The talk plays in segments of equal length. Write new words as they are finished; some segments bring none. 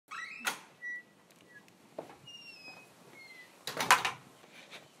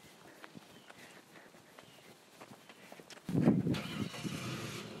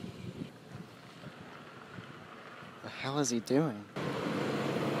hell is he doing?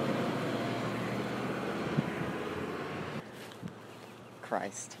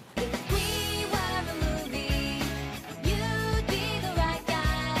 Christ. If we were a movie, you'd be the right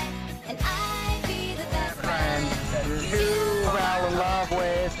guy, and I'd be the best friend. Who fell in love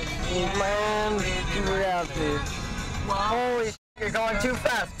with man? Reality. Holy shit, you're going too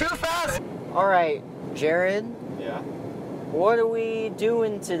fast! Too fast! Alright, Jared. Yeah? What are we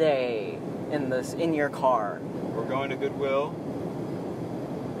doing today in your car? We're going to Goodwill.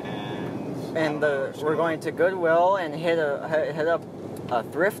 We're going to Goodwill and hit up a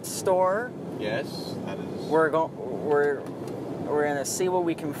thrift store. Yes, that is. We're gonna see what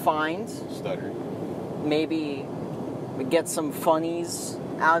we can find. Stutter. Maybe we get some funnies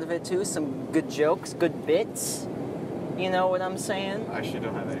out of it too, some good jokes, good bits. You know what I'm saying? I actually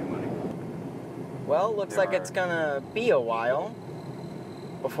don't have any money. Well, looks like it's gonna be a while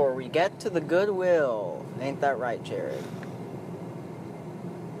before we get to the Goodwill. Ain't that right, Jared?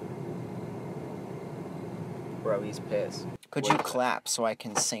 Bro, he's pissed. Could you clap so I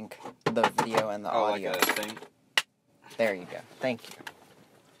can sync the video and the audio? Like a thing? There you go. Thank you.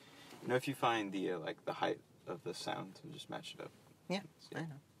 You know, if you find the the height of the sound, to just match it up. Yeah, I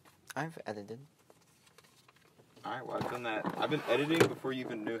know. I've edited. Alright, well, I've done that. I've been editing before you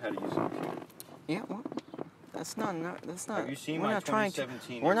even knew how to use a computer. Yeah, well, that's not. Have you seen my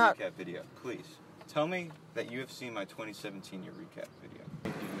 2017 recap video? Please, tell me that you have seen my 2017 year recap video.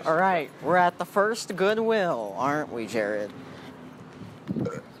 All right, we're at the first Goodwill, aren't we, Jared?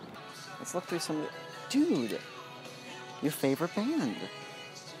 Let's look through some. Dude, your favorite band.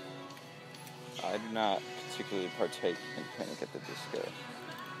 I do not particularly partake in Panic at the Disco.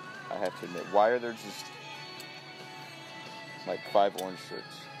 I have to admit. Why are there just like 5 orange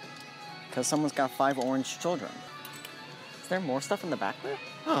shirts? Because someone's got 5 orange children. Is there more stuff in the back there?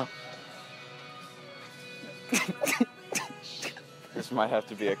 Huh. This might have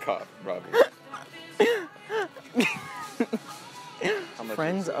to be a cop, Robbie.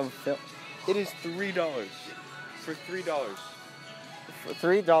 Friends of Phil. It is $3. For $3. For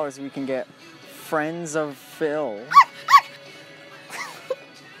 $3 we can get Friends of Phil.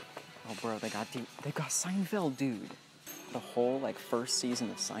 Oh bro, they got Seinfeld, dude. The whole first season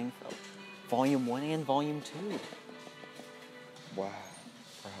of Seinfeld. Volume 1 and Volume 2. Wow.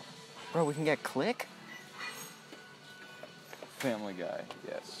 Bro, we can get Click? Family Guy,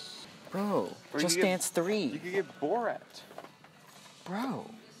 yes. Bro, Just Dance 3. You could get Borat. Bro.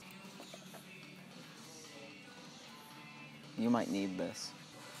 You might need this.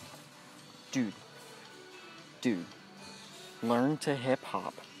 Dude. Learn to Hip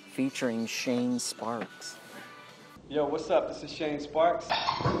Hop, featuring Shane Sparks. Yo, what's up? This is Shane Sparks. I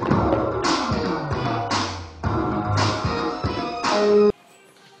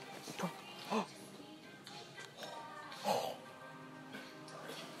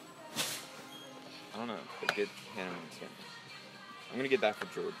don't know, but get Hannah Montana. I'm gonna get that for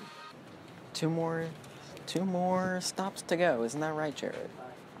Jordan. Two more stops to go. Isn't that right, Jared?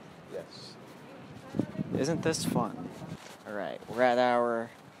 Yes. Isn't this fun? All right, we're at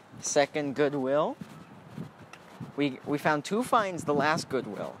our second Goodwill. We found 2 finds the last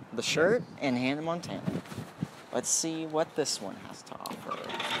Goodwill: the shirt and Hannah Montana. Let's see what this one has to offer.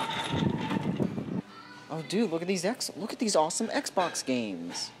 Oh, dude, look at these awesome Xbox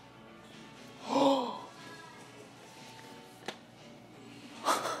games.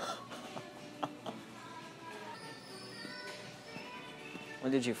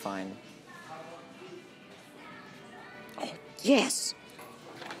 What did you find? Oh, yes!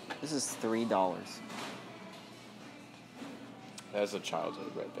 This is $3. That's a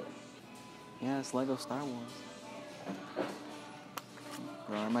childhood right there. Yeah, it's Lego Star Wars.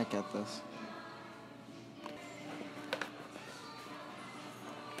 Bro, I might get this.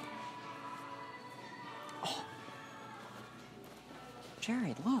 Oh.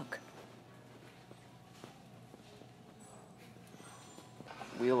 Jared, look.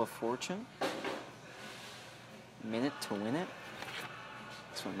 Wheel of Fortune. Minute to win it.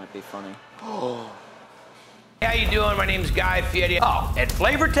 This one might be funny. Oh. How you doing? My name's Guy Fieri. Oh, at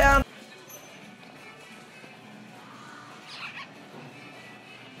Flavortown.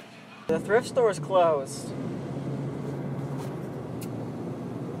 The thrift store's closed.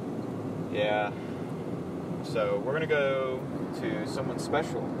 Yeah. So we're gonna go to someone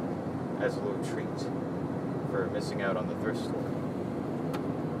special as a little treat for missing out on the thrift store.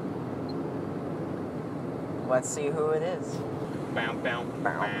 Let's see who it is. Bow, bow,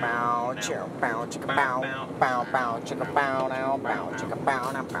 Bow, bow, chill, bow, chicka, bow, bow, bow, chicka, bow, now, bow, chicka,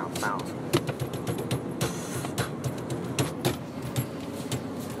 bow, now, bow, bow.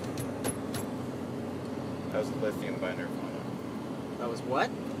 How's the lithium binder? was what?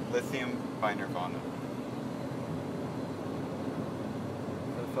 Lithium by Nirvana.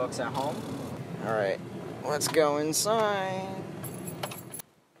 For the folks at home. All right, let's go inside.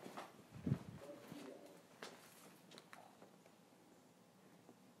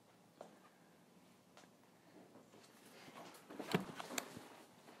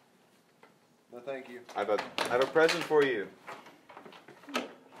 No, thank you. I have a present for you.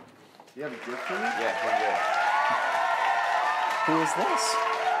 You have a gift for me? Yeah, here Who is this?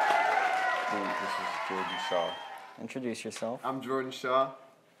 you go. This is Jordan Shaw. Introduce yourself. I'm Jordan Shaw.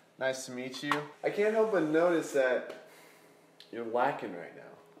 Nice to meet you. I can't help but notice that you're lacking right now.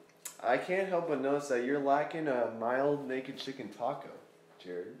 I can't help but notice that you're lacking a mild naked chicken taco,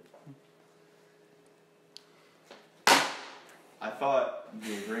 Jared. I thought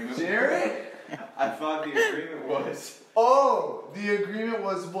the agreement. Jared? I thought the agreement was. Oh, the agreement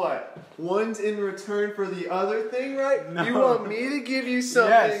was what? One's in return for the other thing, right? No. You want me to give you something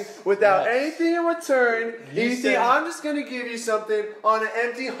Yes. without Yes. anything in return. You You see, said- I'm just gonna give you something on an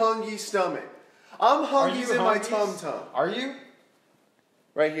empty, hungry stomach. I'm hungies in my tum tum. Are you?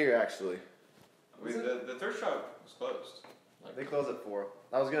 Right here, actually. The thrift shop was closed. They close at 4.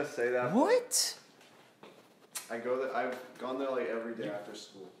 I was gonna say that. but What? I go there. I've gone there like every day after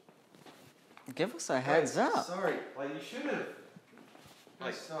school. Give us a heads Guys, up. Sorry. Like you should have.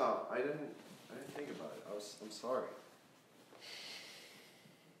 Like, stop. I didn't think about it. I'm sorry.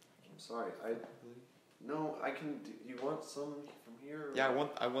 I'm sorry. No, I can. You want some from here? Yeah,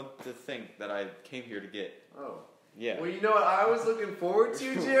 I want the thing that I came here to get. Oh. Yeah. Well, you know what I was looking forward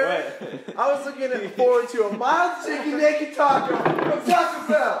to, Jared? I was looking forward to a mild chicken naked taco from Taco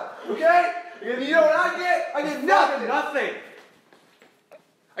Bell. Okay? And you know what I get? I get nothing. Nothing.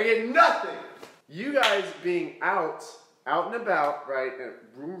 I get nothing. You guys being out and about, right?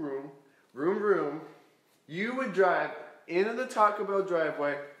 Room. You would drive into the Taco Bell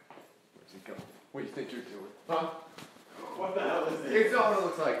driveway. Where's he going? What do you think you're doing? Huh? What the hell is It's not what it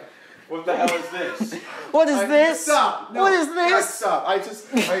looks like. What the hell is this? What is this? Stop. No, What is guys, this? stop.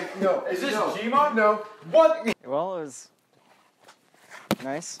 No. Is this no. Gmod? No. What? Well, it was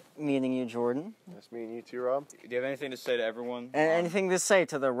nice meeting you, Jordan. Nice meeting you too, Rob. Do you have anything to say to everyone? And anything to say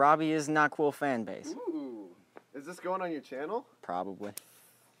to the Robbie is not cool fan base? Ooh. Is this going on your channel? Probably.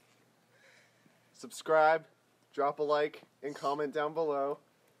 Subscribe, drop a like, and comment down below.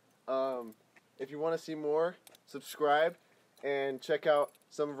 If you want to see more, subscribe and check out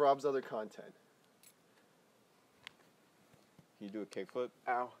some of Rob's other content. Can you do a kickflip?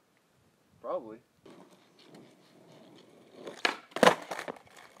 Ow. Probably.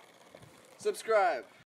 Subscribe.